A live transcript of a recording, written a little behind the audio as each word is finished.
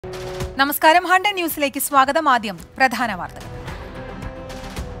നമസ്കാരം. 100 ന്യൂസിലേക്ക് സ്വാഗതം. ആദ്യം പ്രധാന വാർത്തകൾ.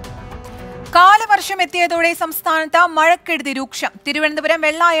 കാലവർഷം എത്തിയതോടെ സംസ്ഥാനത്ത് മഴക്കെടുതി രൂക്ഷം. തിരുവനന്തപുരം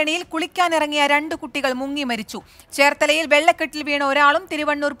വെള്ളായണിയിൽ കുളിക്കാനിറങ്ങിയ 2 കുട്ടികൾ മുങ്ങി മരിച്ചു. ചേർത്തലയിൽ വെള്ളക്കെട്ടിൽ വീണ ഒരാളും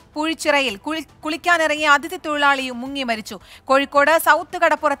തിരുവണ്ണൂർ പൂഴിച്ചിറയിൽ കുളിക്കാനിറങ്ങിയ അതിഥി തൊഴിലാളിയും മുങ്ങി മരിച്ചു. കോഴിക്കോട് സൗത്ത്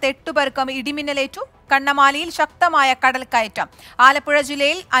കടപ്പുറത്ത് 8 പേർക്കും ഇടിമിന്നലേറ്റു. കണ്ണമാലിയിൽ ശക്തമായ കടൽക്കയറ്റം. ആലപ്പുഴ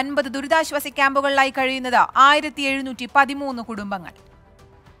ജില്ലയിൽ 50 ദുരിതാശ്വാസ ക്യാമ്പുകളിലായി കഴിയുന്നത് 1713 കുടുംബങ്ങൾ.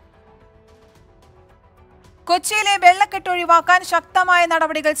 കൊച്ചിയിലെ വെള്ളക്കെട്ട് ഒഴിവാക്കാൻ ശക്തമായ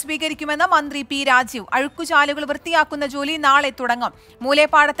നടപടികൾ സ്വീകരിക്കുമെന്ന് മന്ത്രി പി രാജീവ്. അഴുക്കുചാലുകൾ വൃത്തിയാക്കുന്ന ജോലി നാളെ തുടങ്ങും.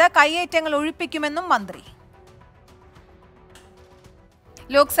 മൂലേപ്പാടത്ത് കയ്യേറ്റങ്ങൾ ഒഴിപ്പിക്കുമെന്നും മന്ത്രി.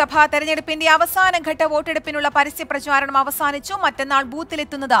 ലോക്സഭാ തെരഞ്ഞെടുപ്പിന്റെ അവസാനഘട്ട വോട്ടെടുപ്പിനുള്ള പരസ്യപ്രചാരണം അവസാനിച്ചു. മറ്റന്നാൾ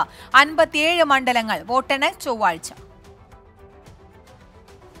ബൂത്തിലെത്തുന്നത് 57 മണ്ഡലങ്ങൾ. വോട്ടെണ്ണൽ ചൊവ്വാഴ്ച.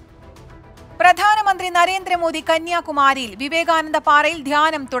 പ്രധാനമന്ത്രി നരേന്ദ്രമോദി കന്യാകുമാരിയിൽ വിവേകാനന്ദ പാറയിൽ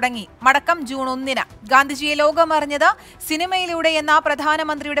ധ്യാനം തുടങ്ങി. മടക്കം ജൂൺ 1-ന്. ഗാന്ധിജിയെ ലോകമറിഞ്ഞത് സിനിമയിലൂടെ എന്ന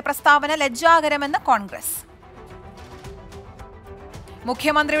പ്രധാനമന്ത്രിയുടെ പ്രസ്താവന ലജ്ജാകരമെന്ന് കോൺഗ്രസ്.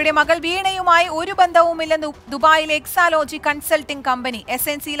 മുഖ്യമന്ത്രിയുടെ മകൾ വീണയുമായി ഒരു ബന്ധവുമില്ലെന്ന് ദുബായിലെ Exalogic consulting company.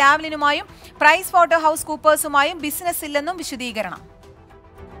 SNC ലാവ്ലിനുമായും price water house കൂപ്പേഴ്സുമായും business ഇല്ലെന്നും വിശദീകരണം.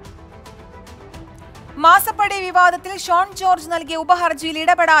 മാസപ്പടി വിവാദത്തിൽ ഷോൺ ജോർജ് നൽകിയ ഉപഹർജിയിൽ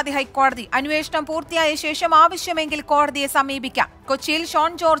ഇടപെടാതെ ഹൈക്കോടതി. അന്വേഷണം പൂർത്തിയായ ശേഷം ആവശ്യമെങ്കിൽ കോടതിയെ സമീപിക്കാം. കൊച്ചിയിൽ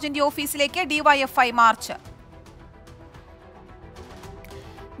ഷോൺ ജോർജിന്റെ ഓഫീസിലേക്ക് ഡിവൈഎഫ്ഐ മാർച്ച്.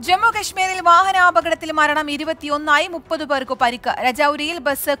 ജമ്മുകശ്മീരിൽ വാഹനാപകടത്തിൽ മരണം 21ആയി. 30 പേർക്ക് പരിക്ക്. രജൌരിയിൽ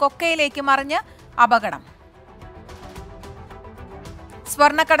ബസ് കൊക്കയിലേക്ക് മറിഞ്ഞ് അപകടം.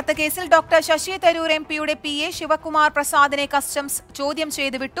 സ്വർണ്ണക്കടത്ത് കേസിൽ doctor Sasi Tharoor MPയുടെ PA Shivakumar പ്രസാദിനെ customs ചോദ്യം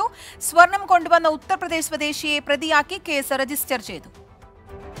ചെയ്ത് വിട്ടു. സ്വർണം കൊണ്ടുവന്ന ഉത്തർപ്രദേശ് സ്വദേശിയെ പ്രതിയാക്കി കേസ് രജിസ്റ്റർ ചെയ്തു.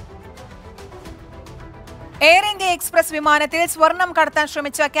 എയർ ഇന്ത്യ എക്സ്പ്രസ് വിമാനത്തിൽ സ്വർണം കടത്താൻ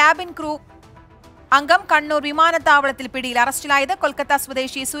ശ്രമിച്ച ക്യാബിൻ ക്രൂ അംഗം കണ്ണൂർ വിമാനത്താവളത്തിൽ പിടിയിൽ. അറസ്റ്റിലായത് കൊൽക്കത്ത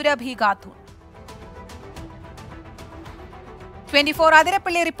സ്വദേശി സുരഭി ഖാത്തൂൺ. 24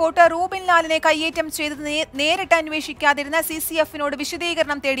 അതിരപ്പള്ളി റിപ്പോർട്ടർ റൂബിൻ ലാലിനെ കയ്യേറ്റം ചെയ്തത് നേരിട്ട് അന്വേഷിക്കാതിരുന്ന CCFനോട്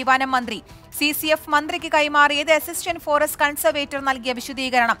വിശദീകരണം തേടി വനം മന്ത്രി. CCF മന്ത്രിക്ക് കൈമാറിയത് അസിസ്റ്റന്റ് ഫോറസ്റ്റ് കൺസർവേറ്റർ നൽകിയ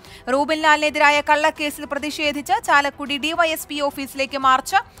വിശദീകരണം. റൂബിൻ ലാലിനെതിരായ കള്ളക്കേസിൽ പ്രതിഷേധിച്ച് ചാലക്കുടി DYSP ഓഫീസിലേക്ക്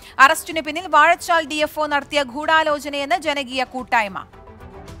മാർച്ച്. അറസ്റ്റിന് പിന്നിൽ വാഴച്ചാൽ DFO നടത്തിയ ഗൂഢാലോചനയെന്ന് ജനകീയ കൂട്ടായ്മ.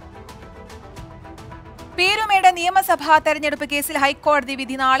 പീരുമേട് നിയമസഭാ തെരഞ്ഞെടുപ്പ് കേസിൽ ഹൈക്കോടതി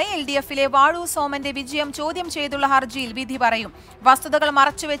വിധി നാളെ. LDFലെ വാഴു സോമന്റെ വിജയം ചോദ്യം ചെയ്തുള്ള ഹർജിയിൽ വിധി പറയും. വസ്തുതകൾ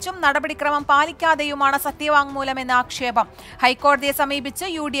മറച്ചുവെച്ചും നടപടിക്രമം പാലിക്കാതെയുമാണ് സത്യവാങ്മൂലമെന്ന ആക്ഷേപം. ഹൈക്കോടതിയെ സമീപിച്ച്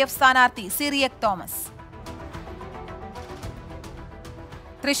UDF സ്ഥാനാർത്ഥി സിറിയക് തോമസ്.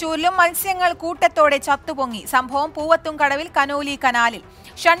 തൃശൂരിലും മത്സ്യങ്ങൾ കൂട്ടത്തോടെ ചത്തുപൊങ്ങി. സംഭവം പൂവത്തുംകടവിൽ കനോലി കനാലിൽ.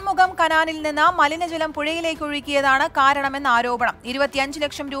 ഷൺമുഖം കനാലിൽ നിന്ന് മലിനജലം പുഴയിലേക്ക് ഒഴുകിയതാണ് കാരണമെന്ന ആരോപണം. 25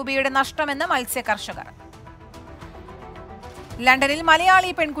 ലക്ഷം രൂപയുടെ നഷ്ടമെന്ന് മത്സ്യകർഷകർ. ലണ്ടനിൽ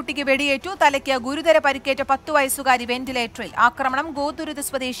മലയാളി പെൺകുട്ടിക്ക് വെടിയേറ്റു. തലയ്ക്ക് ഗുരുതര പരിക്കേറ്റ 10 വയസ്സുകാരി വെന്റിലേറ്ററിൽ. ആക്രമണം ഗോതുരുത്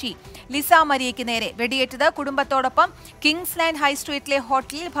സ്വദേശി ലിസ മരിയയ്ക്ക് നേരെ. വെടിയേറ്റത് കുടുംബത്തോടൊപ്പം കിങ്സ്ലാൻഡ് ഹൈസ്ട്രീറ്റിലെ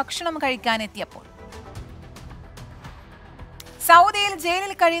ഹോട്ടലിൽ ഭക്ഷണം കഴിക്കാനെത്തിയപ്പോൾ. സൗദിയിൽ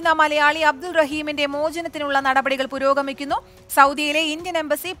ജയിലിൽ കഴിയുന്ന മലയാളി അബ്ദുൾ റഹീമിന്റെ മോചനത്തിനുള്ള നടപടികൾ പുരോഗമിക്കുന്നു. സൗദിയിലെ Indian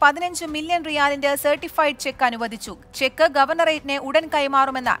embassy 15 million റിയാലിന്റെ certified check അനുവദിച്ചു. ചെക്ക് ഗവർണറേറ്റിനെ ഉടൻ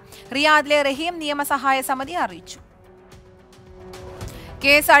കൈമാറുമെന്ന് റിയാദിലെ റഹീം നിയമസഹായ സമിതി അറിയിച്ചു.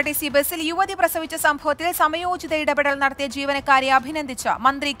 KSRTC ബസ്സിൽ യുവതി പ്രസവിച്ച സംഭവത്തിൽ സമയോചിത ഇടപെടൽ നടത്തിയ ജീവനക്കാരെ അഭിനന്ദിച്ച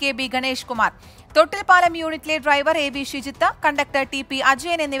മന്ത്രി KB ഗണേഷ് കുമാർ. തൊട്ടിൽപ്പാലം യൂണിറ്റിലെ driver AB Shijith, conductor TP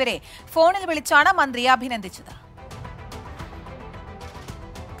Ajayan എന്നിവരെ ഫോണിൽ വിളിച്ചാണ് മന്ത്രി അഭിനന്ദിച്ചത്.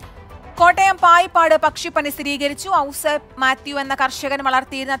 കോട്ടയം പായിപ്പാട് പക്ഷിപ്പനി സ്ഥിരീകരിച്ചു. ഔസേപ്പ് മാത്യു എന്ന കർഷകൻ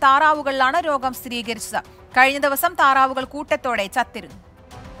വളർത്തിയിരുന്ന താറാവുകളിലാണ് രോഗം സ്ഥിരീകരിച്ചത്. കഴിഞ്ഞ ദിവസം താറാവുകൾ കൂട്ടത്തോടെ ചത്തിരുന്നു.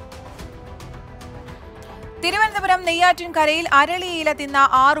 തിരുവനന്തപുരം നെയ്യാറ്റിൻകരയിൽ അരളിയില തിന്ന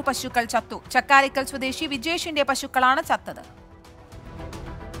 6 പശുക്കൾ ചത്തു. ചക്കാരിക്കൽ സ്വദേശി വിജേഷിന്റെ പശുക്കളാണ് ചത്തത്.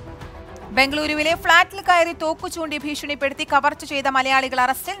 ബംഗളൂരുവിലെ ഫ്ളാറ്റിൽ കയറി തോക്കു ചൂണ്ടി ഭീഷണിപ്പെടുത്തി കവർച്ച ചെയ്ത മലയാളികൾ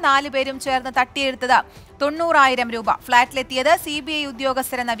അറസ്റ്റിൽ. 4 പേരും ചേർന്ന് തട്ടിയെടുത്തത് 90,000 രൂപ. ഫ്ളാറ്റിലെത്തിയത് CBI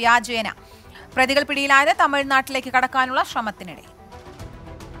ഉദ്യോഗസ്ഥരെന്ന വ്യാജേന. പ്രതികൾ പിടിയിലായത് തമിഴ്നാട്ടിലേക്ക് കടക്കാനുള്ള ശ്രമത്തിനിടെ.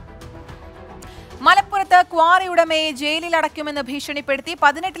 മലപ്പുറത്ത് ക്വാറി ഉടമയെ ജയിലിൽ അടയ്ക്കുമെന്ന് ഭീഷണിപ്പെടുത്തി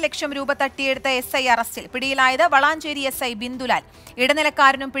 18 ലക്ഷം രൂപ തട്ടിയെടുത്ത SI അറസ്റ്റിൽ. പിടിയിലായത് വളാഞ്ചേരി SI ബിന്ദുലാൽ.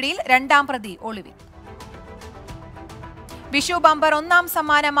 ഇടനിലക്കാരനും പിടിയിൽ. 2ാം പ്രതി ഒളിവിൽ. വിഷു ബമ്പർ 1ാം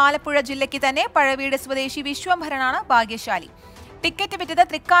സമ്മാനം ആലപ്പുഴ ജില്ലയ്ക്ക് തന്നെ. പഴവീട് സ്വദേശി വിശ്വംഭരനാണ് ഭാഗ്യശാലി. ടിക്കറ്റ് വിറ്റത്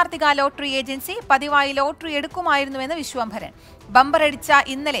തൃക്കാർത്തിക ലോട്ടറി ഏജൻസി. പതിവായി ലോട്ടറി എടുക്കുമായിരുന്നുവെന്ന് വിശ്വംഭരൻ. ബമ്പർ അടിച്ച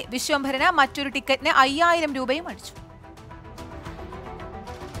ഇന്നലെ വിശ്വംഭരന് മറ്റൊരു ടിക്കറ്റിന് 5000 രൂപയും അടിച്ചു.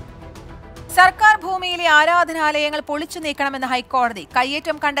 സർക്കാർ ഭൂമിയിലെ ആരാധനാലയങ്ങൾ പൊളിച്ചു നീക്കണമെന്ന് ഹൈക്കോടതി.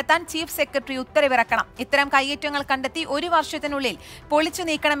 കയ്യേറ്റം കണ്ടെത്താൻ ചീഫ് സെക്രട്ടറി ഉത്തരവിറക്കണം. ഇത്തരം കയ്യേറ്റങ്ങൾ കണ്ടെത്തി 1 വർഷത്തിനുള്ളിൽ പൊളിച്ചു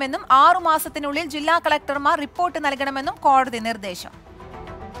നീക്കണമെന്നും 6 മാസത്തിനുള്ളിൽ ജില്ലാ കളക്ടർമാർ റിപ്പോർട്ട് നൽകണമെന്നും കോടതി നിർദ്ദേശം.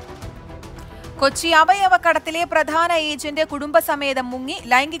 കൊച്ചി അവയവക്കടത്തിലെ പ്രധാന ഏജന്റ് കുടുംബസമേതം മുങ്ങി.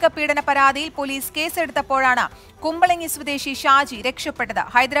 ലൈംഗിക പീഡന പരാതിയിൽ പോലീസ് കേസെടുത്തപ്പോഴാണ് കുമ്പളങ്ങി സ്വദേശി ഷാജി രക്ഷപ്പെട്ടത്.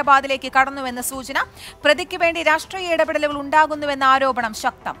 ഹൈദരാബാദിലേക്ക് കടന്നുവെന്ന സൂചന. പ്രതിക്ക് വേണ്ടി രാഷ്ട്രീയ ഇടപെടലുകൾ ഉണ്ടാകുന്നുവെന്ന ആരോപണം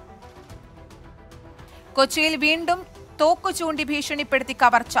ശക്തം. കൊച്ചിയിൽ വീണ്ടും തോക്കു ചൂണ്ടി ഭീഷണിപ്പെടുത്തി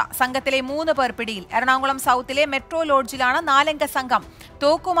കവർച്ച. സംഘത്തിലെ 3 പേർ പിടിയിൽ. എറണാകുളം സൗത്തിലെ മെട്രോ ലോഡ്ജിലാണ് 4 അംഗ സംഘം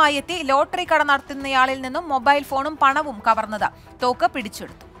തോക്കുമായി എത്തി ലോട്ടറി കട നടത്തുന്നയാളിൽ നിന്നും മൊബൈൽ ഫോണും പണവും കവർന്നത്. തോക്ക്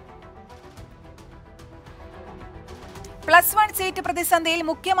പിടിച്ചെടുത്തു. +1 സീറ്റ് പ്രതിസന്ധിയിൽ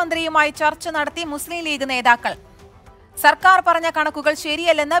മുഖ്യമന്ത്രിയുമായി ചർച്ച നടത്തി മുസ്ലിം ലീഗ് നേതാക്കൾ. സർക്കാർ പറഞ്ഞ കണക്കുകൾ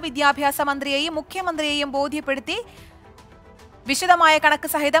ശരിയല്ലെന്ന് വിദ്യാഭ്യാസ മന്ത്രിയെയും മുഖ്യമന്ത്രിയെയും ബോധ്യപ്പെടുത്തി വിശദമായ കണക്ക്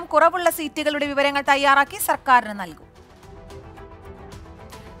സഹിതം കുറവുള്ള സീറ്റുകളുടെ വിവരങ്ങൾ തയ്യാറാക്കി സർക്കാരിന് നൽകും.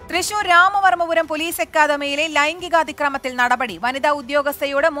 തൃശൂർ രാമവർമ്മപുരം പോലീസ് അക്കാദമിയിലെ ലൈംഗികാതിക്രമത്തിൽ നടപടി. വനിതാ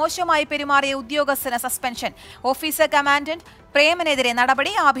ഉദ്യോഗസ്ഥയോട് മോശമായി പെരുമാറിയ ഉദ്യോഗസ്ഥന് സസ്പെൻഷൻ. ഓഫീസർ കമാൻഡന്റ് പ്രേമനെതിരെ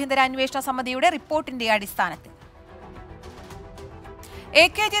നടപടി. ആഭ്യന്തര അന്വേഷണ സമിതിയുടെ റിപ്പോർട്ടിന്റെ അടിസ്ഥാനത്തിൽ.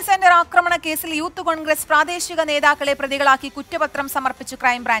 AKG സെന്റർ ആക്രമണ കേസിൽ യൂത്ത് കോൺഗ്രസ് പ്രാദേശിക നേതാക്കളെ പ്രതികളാക്കി കുറ്റപത്രം സമർപ്പിച്ചു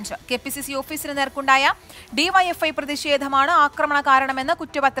ക്രൈംബ്രാഞ്ച്. KPCC ഓഫീസിന് നേർക്കുണ്ടായ DYFI പ്രതിഷേധമാണ് ആക്രമണ കാരണമെന്ന്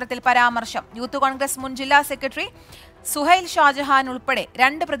കുറ്റപത്രത്തിൽ പരാമർശം. യൂത്ത് കോൺഗ്രസ് മുൻ ജില്ലാ സെക്രട്ടറി സുഹൈൽ ഷാജഹാൻ ഉൾപ്പെടെ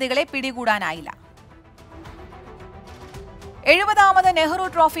 2 പ്രതികളെ പിടികൂടാനായില്ല. 70ാമത് നെഹ്റു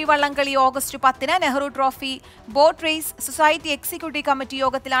ട്രോഫി വള്ളംകളി August 10-ന്. Nehru trophy boat race society executive committee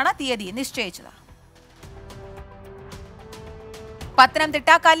യോഗത്തിലാണ് തീയതി നിശ്ചയിച്ചത്.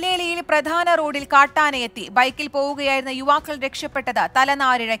 പത്തനംതിട്ട കല്ലേലിയിൽ പ്രധാന റോഡിൽ കാട്ടാനയെത്തി. ബൈക്കിൽ പോവുകയായിരുന്ന യുവാക്കൾ രക്ഷപ്പെട്ടത്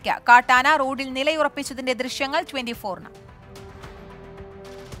തലനാരിഴയ്ക്ക്. കാട്ടാന റോഡിൽ നിലയുറപ്പിച്ചതിന്റെ ദൃശ്യങ്ങൾ 24-ന്.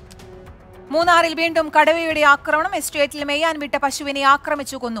 മൂന്നാറിൽ വീണ്ടും കടുവയുടെ ആക്രമണം. എസ്റ്റേറ്റിൽ മേയാൻ വിട്ട പശുവിനെ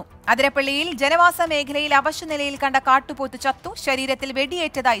ആക്രമിച്ചു കൊന്നു. അതിരപ്പള്ളിയിൽ ജനവാസ മേഖലയിൽ അവശനിലയിൽ കണ്ട കാട്ടുപോത്ത് ചത്തു. ശരീരത്തിൽ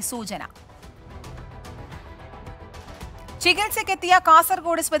വെടിയേറ്റതായി സൂചന. ചികിത്സയ്ക്കെത്തിയ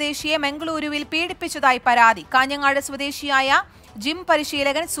കാസർഗോഡ് സ്വദേശിയെ മംഗളൂരുവിൽ പീഡിപ്പിച്ചതായി പരാതി. കാഞ്ഞങ്ങാട് സ്വദേശിയായ ജിം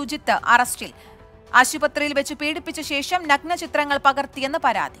പരിശീലകൻ സുജിത്ത് അറസ്റ്റിൽ. ആശുപത്രിയിൽ വെച്ച് പീഡിപ്പിച്ച ശേഷം നഗ്നചിത്രങ്ങൾ പകർത്തിയെന്ന്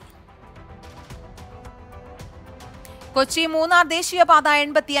പരാതി. കൊച്ചി മൂന്നാർ ദേശീയപാത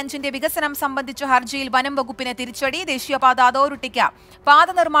 85-ന്റെ വികസനം സംബന്ധിച്ച ഹർജിയിൽ വനം വകുപ്പിന് തിരിച്ചടി. ദേശീയപാത അതോറിറ്റിക്ക് പാത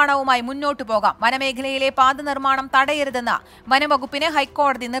നിർമ്മാണവുമായി മുന്നോട്ടു പോകാം. വനമേഖലയിലെ പാത നിർമ്മാണം തടയരുതെന്ന് വനംവകുപ്പിന്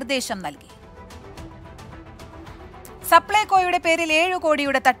ഹൈക്കോടതി നിർദ്ദേശം നൽകി. സപ്ലൈകോയുടെ പേരിൽ 7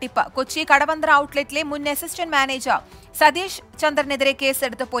 കോടിയുടെ തട്ടിപ്പ്. കൊച്ചി കടവന്ത്ര ഔട്ട്ലെറ്റിലെ മുൻ അസിസ്റ്റന്റ് മാനേജർ സതീഷ് ചന്ദ്രനെതിരെ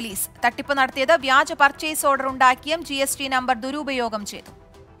കേസെടുത്ത പോലീസ്. തട്ടിപ്പ് നടത്തിയത് വ്യാജ പർച്ചേസ് ഓർഡർ ഉണ്ടാക്കിയും GST നമ്പർ ദുരുപയോഗം ചെയ്തു.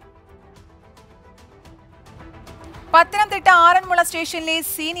 പത്തനംതിട്ട ആറന്മുള സ്റ്റേഷനിലെ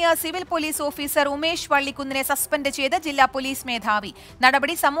senior civil police officer Umesh വള്ളിക്കുന്നിനെ suspend ചെയ്ത് ജില്ലാ പോലീസ് മേധാവി.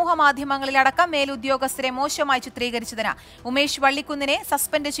 നടപടി സമൂഹമാധ്യമങ്ങളിലടക്കം മേലുദ്യോഗസ്ഥരെ മോശമായി ചിത്രീകരിച്ചതിന്. ഉമേഷ് വള്ളിക്കുന്നിനെ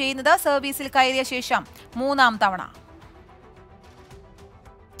സസ്പെൻഡ് ചെയ്യുന്നത് സർവീസിൽ കയറിയ ശേഷം 3ാം തവണ.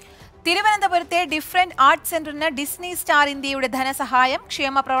 തിരുവനന്തപുരത്തെ ഡിഫറന്റ് ആർട്ട് സെന്ററിന് ഡിസ്നി സ്റ്റാർ ഇന്ത്യയുടെ ധനസഹായം.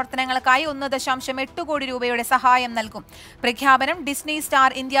 ക്ഷേമ പ്രവർത്തനങ്ങൾക്കായി 1.8 കോടി രൂപയുടെ സഹായം നൽകും. പ്രഖ്യാപനം ഡിസ്നി സ്റ്റാർ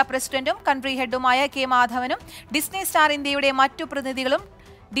ഇന്ത്യ പ്രസിഡന്റും കൺട്രി ഹെഡുമായ K മാധവനും ഡിസ്നി സ്റ്റാർ ഇന്ത്യയുടെ മറ്റു പ്രതിനിധികളും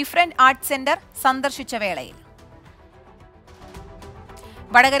ഡിഫറന്റ് ആർട്ട് സെന്റർ സന്ദർശിച്ച വേളയിൽ.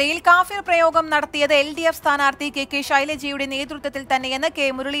 വടകരയിൽ കാഫിർ പ്രയോഗം നടത്തിയത് LDF സ്ഥാനാർത്ഥി KK ശൈലജയുടെ നേതൃത്വത്തിൽ തന്നെയെന്ന് K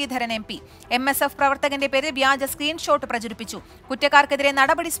മുരളീധരൻ MP. MSF പ്രവർത്തകന്റെ പേരിൽ വ്യാജ സ്ക്രീൻഷോട്ട് പ്രചരിപ്പിച്ചു. കുറ്റക്കാർക്കെതിരെ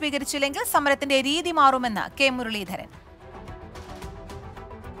നടപടി സ്വീകരിച്ചില്ലെങ്കിൽ സമരത്തിന്റെ രീതി മാറുമെന്ന് K മുരളീധരൻ.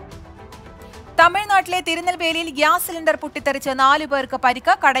 തമിഴ്നാട്ടിലെ തിരുനെൽവേലിയിൽ ഗ്യാസ് സിലിണ്ടർ പൊട്ടിത്തെറിച്ച് 4 പേർക്ക്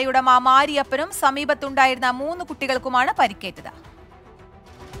പരിക്ക്. കടയുടമ മാരിയപ്പനും സമീപത്തുണ്ടായിരുന്ന 3 കുട്ടികൾക്കുമാണ് പരിക്കേറ്റത്.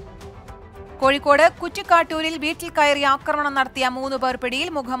 കോഴിക്കോട് കുറ്റിക്കാട്ടൂരിൽ വീട്ടിൽ കയറി ആക്രമണം നടത്തിയ 3 പേർ പിടിയിൽ.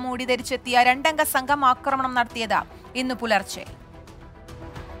 മുഖം മൂടി ധരിച്ചെത്തിയ 2 അംഗ സംഘം ആക്രമണം നടത്തിയത് ഇന്ന് പുലർച്ചെ.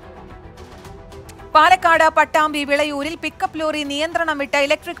 പാലക്കാട് പട്ടാമ്പി വിളയൂരിൽ പിക്കപ്പ് ലോറി നിയന്ത്രണം വിട്ട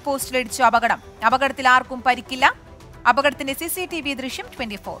ഇലക്ട്രിക് പോസ്റ്റിലിടിച്ച് അപകടം. അപകടത്തിൽ ആർക്കും പരിക്കില്ല. അപകടത്തിന്റെ CCTV ദൃശ്യം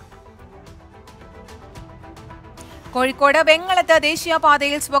 24. കോഴിക്കോട് വെങ്ങളത്ത്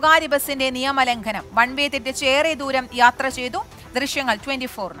ദേശീയപാതയിൽ സ്വകാര്യ ബസിന്റെ നിയമലംഘനം. വൺവേ തെറ്റിച്ച് ഏറെ ദൂരം യാത്ര ചെയ്തു. ദൃശ്യങ്ങൾ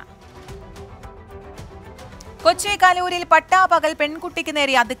 24-ന്. കൊച്ചി കലൂരിൽ പട്ടാപകൽ പെൺകുട്ടിക്ക്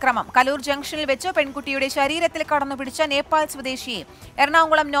നേരെ അതിക്രമം. കലൂർ ജംഗ്ഷനിൽ വെച്ച് പെൺകുട്ടിയുടെ ശരീരത്തിൽ കടന്നുപിടിച്ച നേപ്പാൾ സ്വദേശിയെ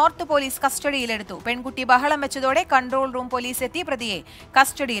എറണാകുളം നോർത്ത് പോലീസ് കസ്റ്റഡിയിലെടുത്തു. പെൺകുട്ടി ബഹളം വെച്ചതോടെ കൺട്രോൾ റൂം പോലീസ് എത്തി പ്രതിയെ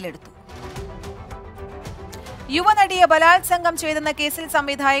കസ്റ്റഡിയിലെടുത്തു. യുവനടിയെ ബലാത്സംഗം ചെയ്തെന്ന കേസിൽ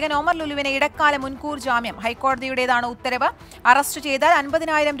സംവിധായകൻ ഒമർ ലുലുവിന് ഇടക്കാല മുൻകൂർ ജാമ്യം. ഹൈക്കോടതിയുടേതാണ് ഉത്തരവ്. അറസ്റ്റ് ചെയ്താൽ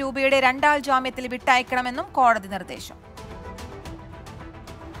 50,000 രൂപയുടെ 2 ആൾ ജാമ്യത്തിൽ വിട്ടയക്കണമെന്നും കോടതി നിർദ്ദേശം.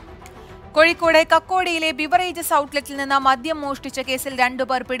 കോഴിക്കോട് കക്കോടിയിലെ ബിവറേജസ് ഔട്ട്ലെറ്റിൽ നിന്ന് മദ്യം മോഷ്ടിച്ച കേസിൽ 2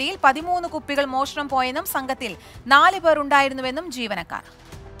 പേർ പിടിയിൽ. 13 കുപ്പികൾ മോഷണം പോയെന്നും സംഘത്തിൽ 4 പേർ ഉണ്ടായിരുന്നുവെന്നും ജീവനക്കാർ.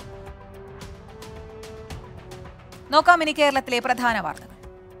 നോക്കാം ഇനി കേരളത്തിലെ പ്രധാന വാർത്തകൾ.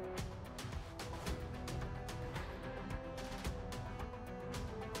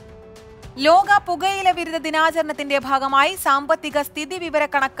 ലോക പുകയില വിരുദ്ധ ദിനാചരണത്തിന്റെ ഭാഗമായി സാമ്പത്തിക സ്ഥിതി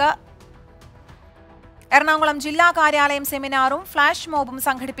വിവരക്കണക്ക് എറണാകുളം ജില്ലാ കാര്യാലയം സെമിനാറും ഫ്ലാഷ് മോബും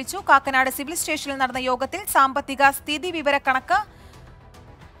സംഘടിപ്പിച്ചു. കാക്കനാട് സിവിൽ സ്റ്റേഷനിൽ നടന്ന യോഗത്തിൽ സാമ്പത്തിക സ്ഥിതി വിവരക്കണക്ക്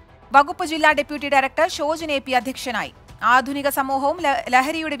വകുപ്പ് ജില്ലാ deputy director Shojan A P അധ്യക്ഷനായി. ആധുനിക സമൂഹവും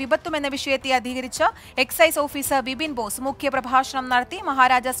ലഹരിയുടെ വിപത്തും എന്ന വിഷയത്തെ അധികരിച്ച് എക്സൈസ് ഓഫീസർ ബിബിൻ ബോസ് മുഖ്യപ്രഭാഷണം നടത്തി.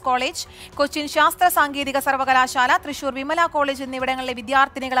 മഹാരാജാസ് കോളേജ്, കൊച്ചിൻ ശാസ്ത്ര സാങ്കേതിക സർവകലാശാല, തൃശൂർ വിമല കോളേജ് എന്നിവിടങ്ങളിലെ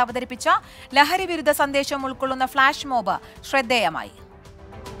വിദ്യാർത്ഥിനികൾ അവതരിപ്പിച്ച ലഹരി വിരുദ്ധ സന്ദേശം ഉൾക്കൊള്ളുന്ന ഫ്ലാഷ് മോബ് ശ്രദ്ധേയമായി.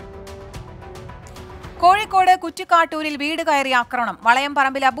 കോഴിക്കോട് കുറ്റിക്കാട്ടൂരിൽ വീട് കയറി ആക്രമണം.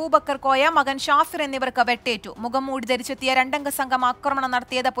 വളയംപറമ്പിൽ അബൂബക്കർ കോയ, മകൻ ഷാഫിർ എന്നിവർക്ക് വെട്ടേറ്റു. മുഖം മൂടി ധരിച്ചെത്തിയ 2 അംഗ സംഘം ആക്രമണം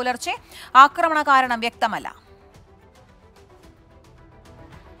നടത്തിയത് പുലർച്ചെ. ആക്രമണ കാരണം വ്യക്തമല്ല.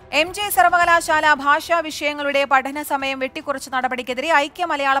 MJ സർവകലാശാല ഭാഷാ വിഷയങ്ങളുടെ പഠന സമയം വെട്ടിക്കുറച്ച നടപടിക്കെതിരെ ഐക്യ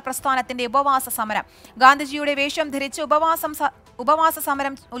മലയാള പ്രസ്ഥാനത്തിന്റെ ഉപവാസ സമരം. ഗാന്ധിജിയുടെ വേഷം ധരിച്ച് ഉപവാസ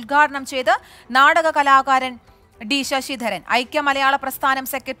സമരം ഉദ്ഘാടനം ചെയ്ത് നാടക കലാകാരൻ D ശശിധരൻ. ഐക്യ മലയാള പ്രസ്ഥാനം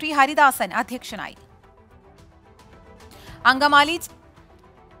സെക്രട്ടറി ഹരിദാസൻ അധ്യക്ഷനായി. അങ്കമാലി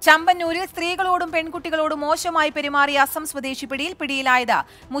ചമ്പന്നൂരിൽ സ്ത്രീകളോടും പെൺകുട്ടികളോടും മോശമായി പെരുമാറിയ അസം സ്വദേശി പിടിയിലായത്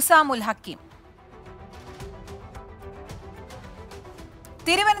മുസാമുൽ ഹക്കീം.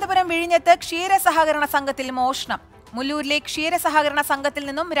 തിരുവനന്തപുരം വിഴിഞ്ഞത്ത് ക്ഷീരസഹകരണ സംഘത്തിൽ മോഷണം. മുല്ലൂരിലെ ക്ഷീരസഹകരണ സംഘത്തിൽ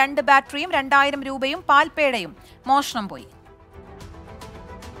നിന്നും 2 ബാറ്ററിയും 2000 രൂപയും പാൽപേടയും മോഷണം പോയി.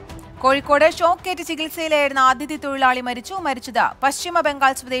 കോഴിക്കോട് ഷോക്കേറ്റ് ചികിത്സയിലായിരുന്ന അതിഥി തൊഴിലാളി മരിച്ചത് പശ്ചിമ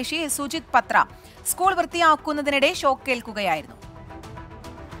ബംഗാൾ സ്വദേശി സുജിത് പത്ര. സ്കൂൾ വൃത്തിയാക്കുന്നതിനിടെ ഷോക്കേൽക്കുകയായിരുന്നു.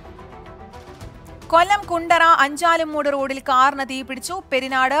 കൊല്ലം കുണ്ടറ അഞ്ചാലുംമൂട് റോഡിൽ കാറിന് തീപിടിച്ചു.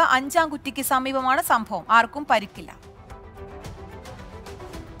 പെരിനാട് അഞ്ചാംകുറ്റിക്ക് സമീപമാണ് സംഭവം. ആർക്കും പരിക്കില്ല.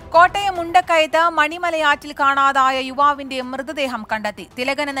 കോട്ടയം മുണ്ടക്കയത്ത് മണിമലയാറ്റിൽ കാണാതായ യുവാവിന്റെ മൃതദേഹം കണ്ടെത്തി.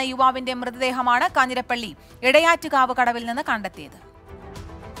 തിലകൻ എന്ന യുവാവിന്റെ മൃതദേഹമാണ് കാഞ്ഞിരപ്പള്ളി ഇടയാറ്റുകാവ് കടവിൽ നിന്ന് കണ്ടെത്തിയത്.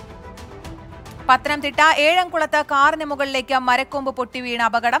 പത്തനംതിട്ട ഏഴംകുളത്ത് കാറിന് മുകളിലേക്ക് മരക്കൊമ്പ് പൊട്ടിവീണ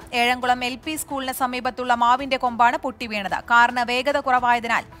അപകടം. ഏഴംകുളം LP സ്കൂളിന് സമീപത്തുള്ള മാവിന്റെ കൊമ്പാണ് പൊട്ടിവീണത്. കാറിന് വേഗത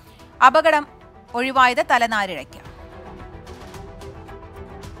കുറവായതിനാൽ അപകടം ഒഴിവായത് തലനാരിഴയ്ക്ക്.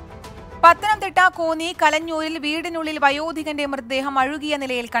 പത്തനംതിട്ട കോന്നി കലഞ്ഞൂരിൽ വീടിനുള്ളിൽ വയോധികന്റെ മൃതദേഹം അഴുകിയ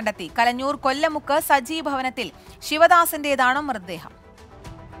നിലയിൽ കണ്ടെത്തി. കലഞ്ഞൂർ കൊല്ലമുക്ക് സജി ഭവനത്തിൽ ശിവദാസിന്റേതാണ് മൃതദേഹം.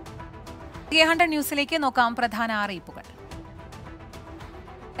 100 ന്യൂസിലേക്ക് നോക്കാം പ്രധാന അറിയിപ്പുകൾ.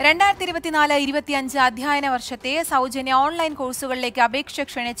 2024-25 അധ്യയന വർഷത്തെ സൗജന്യ ഓൺലൈൻ കോഴ്സുകളിലേക്ക് അപേക്ഷ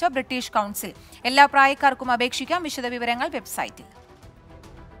ക്ഷണിച്ച ബ്രിട്ടീഷ് കൗൺസിൽ. എല്ലാ പ്രായക്കാർക്കും അപേക്ഷിക്കാം. വിശദവിവരങ്ങൾ വെബ്സൈറ്റിൽ.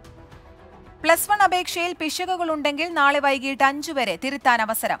 +1 അപേക്ഷയിൽ പിശകുകളുണ്ടെങ്കിൽ നാളെ വൈകിട്ട് 5 വരെ തിരുത്താൻ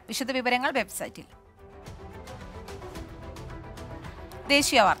അവസരം. വിശദവിവരങ്ങൾ വെബ്സൈറ്റിൽ.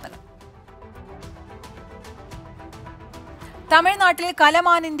 ദേശീയ വാർത്തകൾ. തമിഴ്നാട്ടിൽ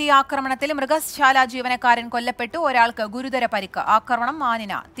കലമാനിന്റെ ആക്രമണത്തിൽ മൃഗശാല ജീവനക്കാരൻ കൊല്ലപ്പെട്ടു. ഒരാൾക്ക് ഗുരുതര പരിക്ക്. ആക്രമണം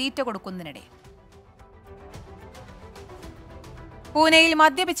മാനിന് തീറ്റ കൊടുക്കുന്നതിനിടെ. പൂനെയിൽ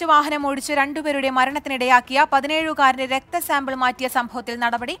മദ്യപിച്ച് വാഹനം ഓടിച്ച് 2 പേരുടെ മരണത്തിനിടയാക്കിയ 17-കാരന്റെ രക്തസാമ്പിൾ മാറ്റിയ സംഭവത്തിൽ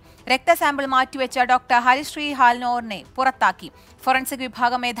നടപടി. രക്തസാമ്പിൾ മാറ്റിവെച്ച ഡോക്ടർ ഹരിശ്രീ ഹാൽനോറിനെ പുറത്താക്കി. ഫോറൻസിക്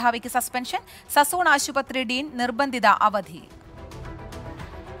വിഭാഗം മേധാവിക്ക് സസ്പെൻഷൻ. സസൂൺ ആശുപത്രി ഡീൻ നിർബന്ധിത അവധിയിൽ.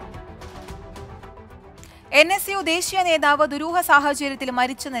 NSU ദേശീയ നേതാവ് ദുരൂഹ സാഹചര്യത്തിൽ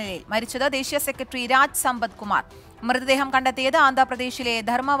മരിച്ച നിലയിൽ. മരിച്ചത് ദേശീയ സെക്രട്ടറി രാജ് സമ്പത് കുമാർ. മൃതദേഹം കണ്ടെത്തിയത് ആന്ധ്രാപ്രദേശിലെ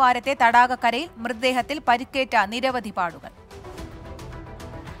ധർമ്മവാരത്തെ തടാകക്കരയിൽ. മൃതദേഹത്തിൽ പരിക്കേറ്റ നിരവധി പാടുകൾ.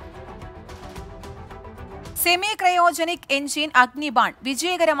 സെമി ക്രയോജനിക് എഞ്ചിൻ അഗ്നിബാൺ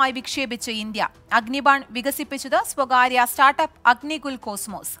വിജയകരമായി വിക്ഷേപിച്ച് ഇന്ത്യ. അഗ്നിബാൺ വികസിപ്പിച്ചത് സ്വകാര്യ സ്റ്റാർട്ടപ്പ് അഗ്നികുൽ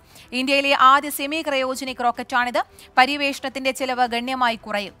കോസ്മോസ്. ഇന്ത്യയിലെ ആദ്യ സെമി ക്രയോജനിക് റോക്കറ്റാണിത്. പര്യവേഷണത്തിന്റെ ചെലവ് ഗണ്യമായി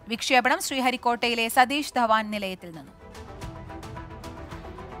കുറയും. വിക്ഷേപണം ശ്രീഹരിക്കോട്ടയിലെ സതീഷ് ധവാൻ നിലയത്തിൽ നിന്നും.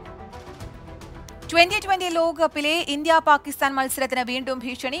 2020 ലോകകപ്പിലെ ഇന്ത്യ പാകിസ്ഥാൻ മത്സരത്തിന് വീണ്ടും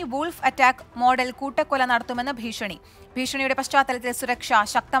ഭീഷണി. വൂൾഫ് അറ്റാക്ക് മോഡൽ കൂട്ടക്കൊല നടത്തുമെന്ന് ഭീഷണി. ഭീഷണിയുടെ പശ്ചാത്തലത്തിൽ സുരക്ഷ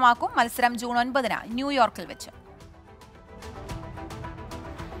ശക്തമാക്കും. മത്സരം ജൂൺ 9-ന് ന്യൂയോർക്കിൽ വെച്ച്.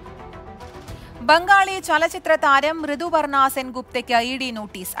 ബംഗാളി ചലച്ചിത്ര താരം ഋതുപർണ സെൻഗുപ്തയ്ക്ക് ED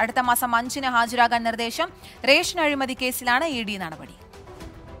നോട്ടീസ്. അടുത്ത മാസം 5-ന് ഹാജരാകാൻ നിർദ്ദേശം. റേഷൻ അഴിമതി കേസിലാണ് ED നടപടി.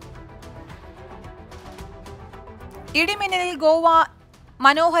 ഇടിമിന്നലിൽ ഗോവ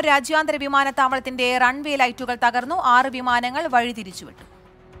മനോഹർ രാജ്യാന്തര വിമാനത്താവളത്തിന്റെ റൺവേ ലൈറ്റുകൾ തകർന്നു. 6 വിമാനങ്ങൾ വഴിതിരിച്ചുവിട്ടു.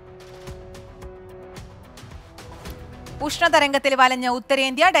 ഉഷ്ണതരംഗത്തിൽ വലഞ്ഞ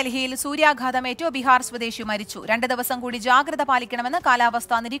ഉത്തരേന്ത്യ. ഡൽഹിയിൽ സൂര്യാഘാതമേറ്റു. ബീഹാർ സ്വദേശി മരിച്ചു. 2 ദിവസം കൂടി ജാഗ്രത പാലിക്കണമെന്ന്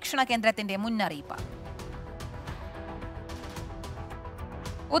കാലാവസ്ഥാ നിരീക്ഷണ കേന്ദ്രത്തിന്റെ മുന്നറിയിപ്പ്.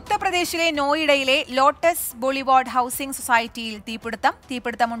 ഉത്തർപ്രദേശിലെ നോയിഡയിലെ ലോട്ടസ് ബോളിവാർഡ് ഹൌസിംഗ് സൊസൈറ്റിയിൽ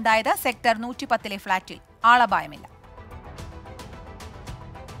തീപിടുത്തമുണ്ടായത് സെക്ടർ 110 ഫ്ളാറ്റിൽ. ആളപായമില്ല.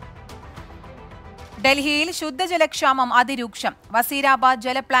 ഡൽഹിയിൽ ശുദ്ധജലക്ഷാമം അതിരൂക്ഷം. വസീരാബാദ്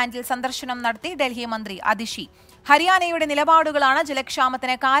ജലപ്ലാന്റിൽ സന്ദർശനം നടത്തി ഡൽഹി മന്ത്രി അതിഷി. ഹരിയാനയുടെ നിലപാടുകളാണ്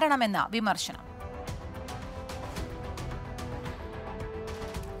ജലക്ഷാമത്തിന് കാരണമെന്ന് വിമർശനം.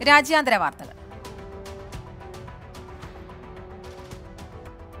 രാജ്യാന്തര വാർത്തകൾ.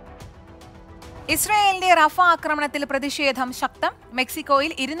 ഇസ്രയേലിന്റെ റഫ ആക്രമണത്തിൽ പ്രതിഷേധം ശക്തം.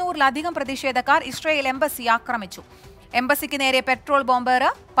 മെക്സിക്കോയിൽ 200-ലധികം പ്രതിഷേധക്കാർ ഇസ്രയേൽ എംബസി ആക്രമിച്ചു. എംബസിക്ക് നേരെ പെട്രോൾ ബോംബേറ്.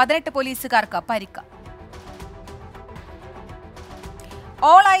 18 പോലീസുകാർക്ക് പരിക്ക്.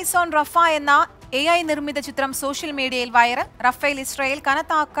 ഓൾ ഐസ് ഓൺ റഫ എന്ന AI നിർമ്മിത ചിത്രം സോഷ്യൽ മീഡിയയിൽ വൈറൽ. റഫേൽ ഇസ്രയേൽ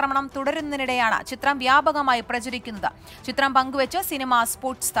കനത്ത ആക്രമണം തുടരുന്നതിനിടെയാണ് ചിത്രം വ്യാപകമായി പ്രചരിക്കുന്നത്. ചിത്രം പങ്കുവച്ച് സിനിമ,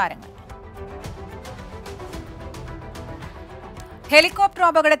 സ്പോർട്സ് താരങ്ങൾ. ഹെലികോപ്റ്റർ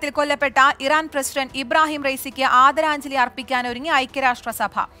അപകടത്തിൽ കൊല്ലപ്പെട്ട ഇറാൻ പ്രസിഡന്റ് ഇബ്രാഹിം റൈസിക്ക് ആദരാഞ്ജലി അർപ്പിക്കാനൊരുങ്ങി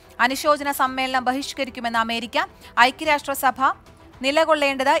ഐക്യരാഷ്ട്രസഭ. അനുശോചന സമ്മേളനം ബഹിഷ്കരിക്കുമെന്ന് അമേരിക്ക. ഐക്യരാഷ്ട്രസഭ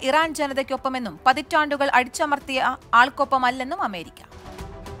നിലകൊള്ളേണ്ടത് ഇറാൻ ജനതയ്ക്കൊപ്പമെന്നും പതിറ്റാണ്ടുകൾ അടിച്ചമർത്തിയ ആൾക്കൊപ്പമല്ലെന്നും അമേരിക്ക.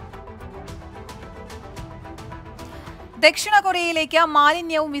 ദക്ഷിണ കൊറിയയിലേക്ക്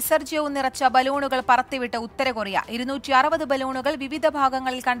മാലിന്യവും വിസർജ്യവും നിറച്ച ബലൂണുകൾ പറത്തിവിട്ട ഉത്തര കൊറിയ. 260 ബലൂണുകൾ വിവിധ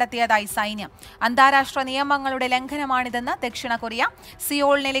ഭാഗങ്ങളിൽ കണ്ടെത്തിയതായി സൈന്യം. അന്താരാഷ്ട്ര നിയമങ്ങളുടെ ലംഘനമാണിതെന്ന് ദക്ഷിണ കൊറിയ.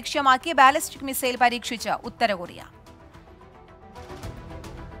 സിയോളിനെ ലക്ഷ്യമാക്കി ബാലിസ്റ്റിക് മിസൈൽ പരീക്ഷിച്ച് ഉത്തര കൊറിയ.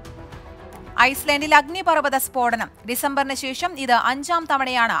 ഐസ്ലാൻഡിൽ അഗ്നിപർവ്വത സ്ഫോടനം. ഡിസംബറിന് ശേഷം ഇത് 5ാം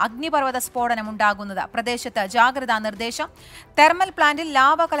തവണയാണ് അഗ്നിപർവ്വത സ്ഫോടനം ഉണ്ടാകുന്നത്. പ്രദേശത്ത് ജാഗ്രതാ നിർദ്ദേശം. തെർമൽ പ്ലാന്റിൽ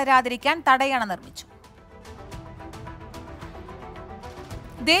ലാവ കലരാതിരിക്കാൻ തടയണ നിർമ്മിച്ചു.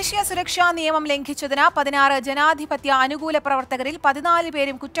 ദേശീയ സുരക്ഷാ നിയമം ലംഘിച്ചതിന് 16 ജനാധിപത്യ അനുകൂല പ്രവർത്തകരിൽ 14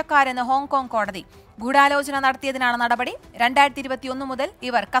 പേരും കുറ്റക്കാരെന്ന് ഹോങ്കോങ് കോടതി. ഗൂഢാലോചന നടത്തിയതിനാണ് നടപടി. 2021 മുതൽ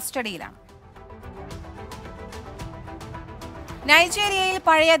ഇവർ കസ്റ്റഡിയിലാണ്. നൈജീരിയയിൽ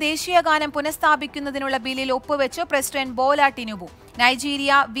പഴയ ദേശീയഗാനം പുനഃസ്ഥാപിക്കുന്നതിനുള്ള ബില്ലിൽ ഒപ്പുവെച്ച് president Bola ടിനുബു.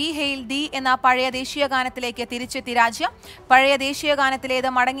 Nigeria V hail the എന്ന പഴയ ദേശീയഗാനത്തിലേക്ക് തിരിച്ചെത്തി രാജ്യം. പഴയ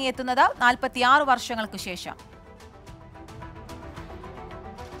ദേശീയഗാനത്തിലേത് മടങ്ങിയെത്തുന്നത് 46 വർഷങ്ങൾക്ക് ശേഷം.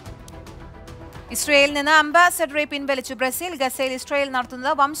 ഇസ്രയേലിൽ നിന്ന് അംബാസഡറെ പിൻവലിച്ചു ബ്രസീൽ. ഗസയിൽ ഇസ്രയേൽ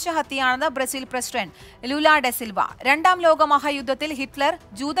നടത്തുന്നത് വംശഹത്യയാണെന്ന് ബ്രസീൽ പ്രസിഡന്റ് ലുല ഡെസിൽവ. 2ാം ലോക മഹായുദ്ധത്തിൽ ഹിറ്റ്ലർ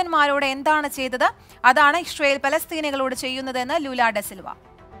ജൂതന്മാരോട് എന്താണ് ചെയ്തത്, അതാണ് ഇസ്രയേൽ പലസ്തീനികളോട് ചെയ്യുന്നതെന്ന് ലുല ഡെസിൽവ.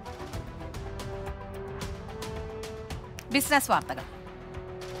 ബിസിനസ് വാർത്തകൾ.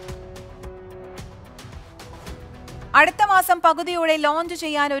 അടുത്ത മാസം പകുതിയോടെ ലോഞ്ച്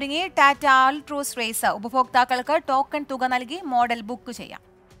ചെയ്യാനൊരുങ്ങി ടാറ്റ അൾട്രോസ് റേസ്. ഉപഭോക്താക്കൾക്ക് ടോക്കൺ തുക നൽകി മോഡൽ ബുക്ക് ചെയ്യാം.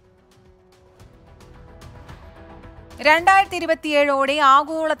 2027ഓടെ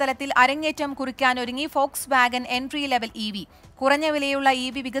ആഗോളതലത്തിൽ അരങ്ങേറ്റം കുറിക്കാനൊരുങ്ങി Fox Wagen entry level EV. കുറഞ്ഞ വിലയുള്ള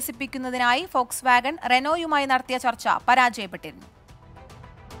EV വികസിപ്പിക്കുന്നതിനായി ഫോക്സ് വാഗൻ റെനോയുമായി നടത്തിയ ചർച്ച പരാജയപ്പെട്ടിരുന്നു.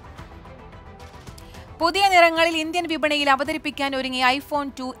 പുതിയ നിറങ്ങളിൽ ഇന്ത്യൻ വിപണിയിൽ അവതരിപ്പിക്കാൻ ഒരുങ്ങി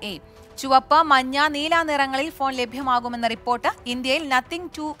iPhone 2A. ചുവപ്പ്, മഞ്ഞ, നീല നിറങ്ങളിൽ ഫോൺ ലഭ്യമാകുമെന്ന റിപ്പോർട്ട്. ഇന്ത്യയിൽ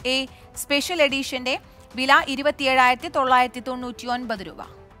നത്തിങ് 2A സ്പെഷ്യൽ എഡിഷന്റെ വില 27,999 രൂപ.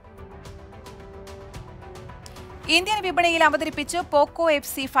 ഇന്ത്യൻ വിപണിയിൽ അവതരിപ്പിച്ച് പോക്കോ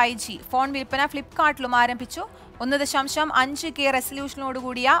FC 5G. ഫോൺ വിൽപ്പന ഫ്ലിപ്കാർട്ടിലും ആരംഭിച്ചു. 1.5K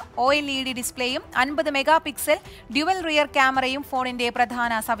റെസല്യൂഷനോടുകൂടിയ OLED ഡിസ്പ്ലേയും 50 mega pixel dual rear ക്യാമറയും ഫോണിന്റെ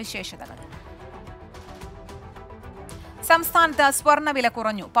പ്രധാന സവിശേഷതകൾ. സംസ്ഥാനത്ത് സ്വർണ്ണവില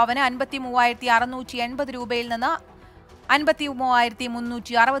കുറഞ്ഞു. പവന് 53,680 രൂപയിൽ നിന്ന്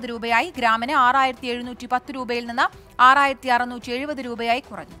 53,360 രൂപയായി. ഗ്രാമിന് 6,710 രൂപയിൽ നിന്ന് 6,670 രൂപയായി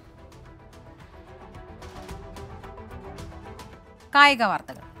കുറഞ്ഞു. കായിക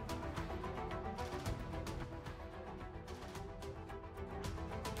വാർത്തകൾ.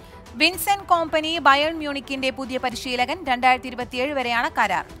 വിൻസെന്റ് കോമ്പനി ബയേൺ മ്യൂണിക്കിന്റെ പുതിയ പരിശീലകൻ. 2027 വരെയാണ്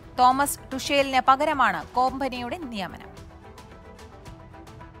കരാർ. തോമസ് ടുഷേലിന് പകരമാണ് കോമ്പനിയുടെ നിയമനം.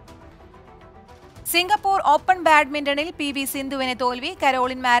 സിംഗപ്പൂർ ഓപ്പൺ ബാഡ്മിന്റണിൽ PV സിന്ധുവിന് തോൽവി.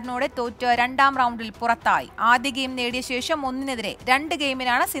 കരോളിൻ മാരിനോട് തോറ്റ് 2ാം റൗണ്ടിൽ പുറത്തായി. ആദ്യ ഗെയിം നേടിയ ശേഷം 1-നെതിരെ 2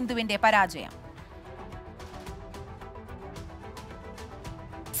 ഗെയിമിനാണ് സിന്ധുവിന്റെ പരാജയം.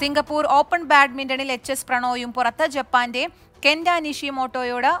 സിംഗപ്പൂർ ഓപ്പൺ ബാഡ്മിന്റണിൽ HS പ്രണോയും പുറത്ത്. ജപ്പാന്റെ കെൻഡ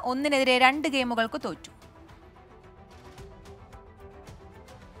നിഷിമോട്ടോയോട് 1-നെതിരെ 2 ഗെയിമുകൾക്ക് തോറ്റു.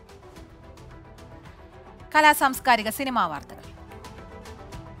 കലാസാംസ്കാരിക സിനിമാ വാർത്തകൾ.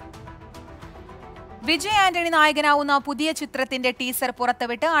 വിജയ് ആന്റണി നായകനാവുന്ന പുതിയ ചിത്രത്തിന്റെ ടീസർ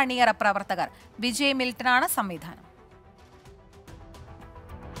പുറത്തുവിട്ട് അണിയറ പ്രവർത്തകർ. വിജയ് മിൽട്ടനാണ് സംവിധാനം.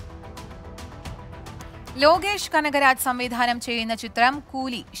 ലോകേഷ് കനകരാജ് സംവിധാനം ചെയ്യുന്ന ചിത്രം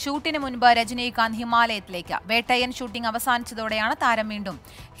കൂലി ഷൂട്ടിന് മുൻപ് രജനീകാന്ത് ഹിമാലയത്തിലേക്ക്. വേട്ടയൻ ഷൂട്ടിംഗ് അവസാനിച്ചതോടെയാണ് താരം വീണ്ടും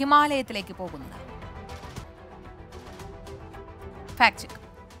ഹിമാലയത്തിലേക്ക് പോകുന്നത്. Fact check.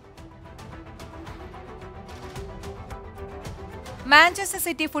 Manchester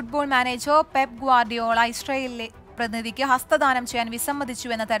city football manager Pep Guardiola ഇസ്രായേലിലെ പ്രതിനിധിക്ക് ഹസ്തദാനം ചെയ്യാൻ വിസമ്മതിച്ചു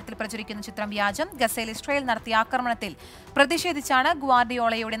എന്ന തരത്തിൽ പ്രചരിക്കുന്ന ചിത്രം വ്യാജം. ഗസയിൽ ഇസ്രായേൽ നടത്തിയ ആക്രമണത്തിൽ പ്രതിഷേധിച്ചാണ്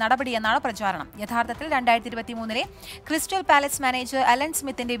ഗ്വാർഡിയോളയുടെ നടപടിയെന്നാണ് പ്രചാരണം. യഥാർത്ഥത്തിൽ 2023 crystal palace manager Allen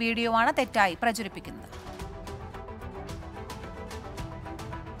സ്മിത്തിന്റെ video ആണ് തെറ്റായി പ്രചരിപ്പിക്കുന്നത്.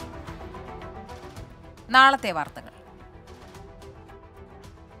 നാളത്തെ വാർത്തകൾ.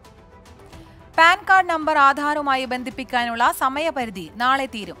 പാൻ കാർഡ് നമ്പർ ആധാറുമായി ബന്ധിപ്പിക്കാനുള്ള സമയപരിധി നാളെ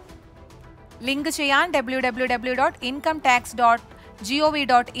തീരും. ലിങ്ക് ചെയ്യാൻ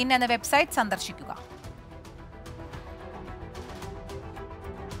www.incometax.gov.in എന്ന വെബ്സൈറ്റ് സന്ദർശിക്കുക.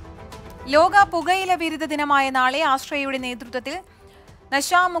 ലോക പുകയില വിരുദ്ധ ദിനമായ നാളെ ആശ്രയയുടെ നേതൃത്വത്തിൽ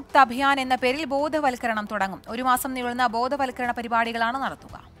നശാമുക്ത അഭിയാൻ എന്ന പേരിൽ ബോധവൽക്കരണം തുടങ്ങും. ഒരു മാസം നീളുന്ന ബോധവൽക്കരണ പരിപാടികളാണ്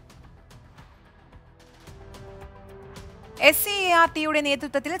നടത്തുക. SCERTയുടെ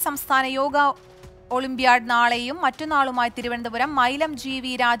നേതൃത്വത്തിൽ സംസ്ഥാന യോഗ ഒളിമ്പ്യാഡ് നാളെയും മറ്റന്നാളുമായി തിരുവനന്തപുരം മൈലം GV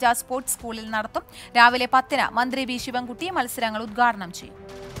രാജ സ്പോർട്സ് സ്കൂളിൽ നടത്തും. രാവിലെ 10-ന് മന്ത്രി വി ശിവൻകുട്ടി മത്സരങ്ങൾ ഉദ്ഘാടനം ചെയ്യും.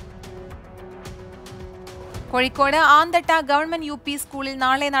 കോഴിക്കോട് ആന്തട്ട ഗവൺമെന്റ് UP സ്കൂളിൽ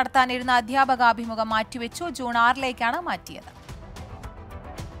നാളെ നടത്താനിരുന്ന അധ്യാപകാഭിമുഖം മാറ്റിവെച്ചു. ജൂൺ 6-ലേക്കാണ് മാറ്റിയത്.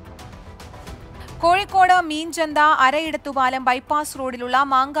 കോഴിക്കോട് മീൻചന്ത അരയിടത്തുപാലം ബൈപ്പാസ് റോഡിലുള്ള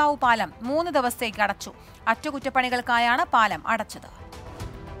മാങ്കാവ് പാലം 3 ദിവസത്തേക്ക് അടച്ചു. അറ്റകുറ്റപ്പണികൾക്കായാണ് പാലം അടച്ചത്.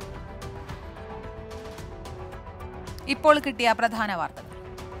 ഇപ്പോൾ കിട്ടിയ പ്രധാന വാർത്തകൾ.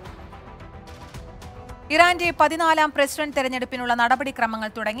 ഇറാന്റെ 14ാം പ്രസിഡന്റ് തെരഞ്ഞെടുപ്പിനുള്ള നടപടിക്രമങ്ങൾ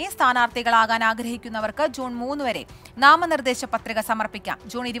തുടങ്ങി. സ്ഥാനാർത്ഥികളാകാൻ ആഗ്രഹിക്കുന്നവർക്ക് ജൂൺ 3 വരെ നാമനിർദ്ദേശ പത്രിക സമർപ്പിക്കാം.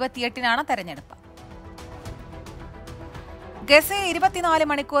 ജൂൺ 28-നാണ് തെരഞ്ഞെടുപ്പ്. ഗസയിൽ 24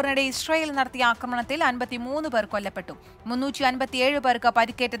 മണിക്കൂറിനിടെ ഇസ്രായേൽ നടത്തിയ ആക്രമണത്തിൽ 53 പേർ കൊല്ലപ്പെട്ടു. 357 പേർക്ക്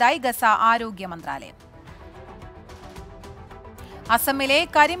പരിക്കേറ്റതായി ഗസ ആരോഗ്യ മന്ത്രാലയം. അസമിലെ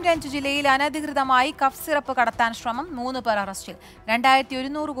കരിംഗഞ്ച് ജില്ലയിൽ അനധികൃതമായി കഫ് സിറപ്പ് കടത്താൻ ശ്രമം. 3 പേർ അറസ്റ്റിൽ.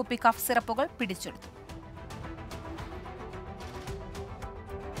 2100 കുപ്പി കഫ് സിറപ്പുകൾ പിടിച്ചെടുത്തു.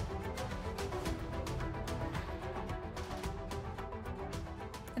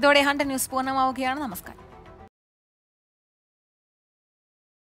 ഇതോടെ 100 ന്യൂസ് പൂർണ്ണമാവുകയാണ്. നമസ്കാരം.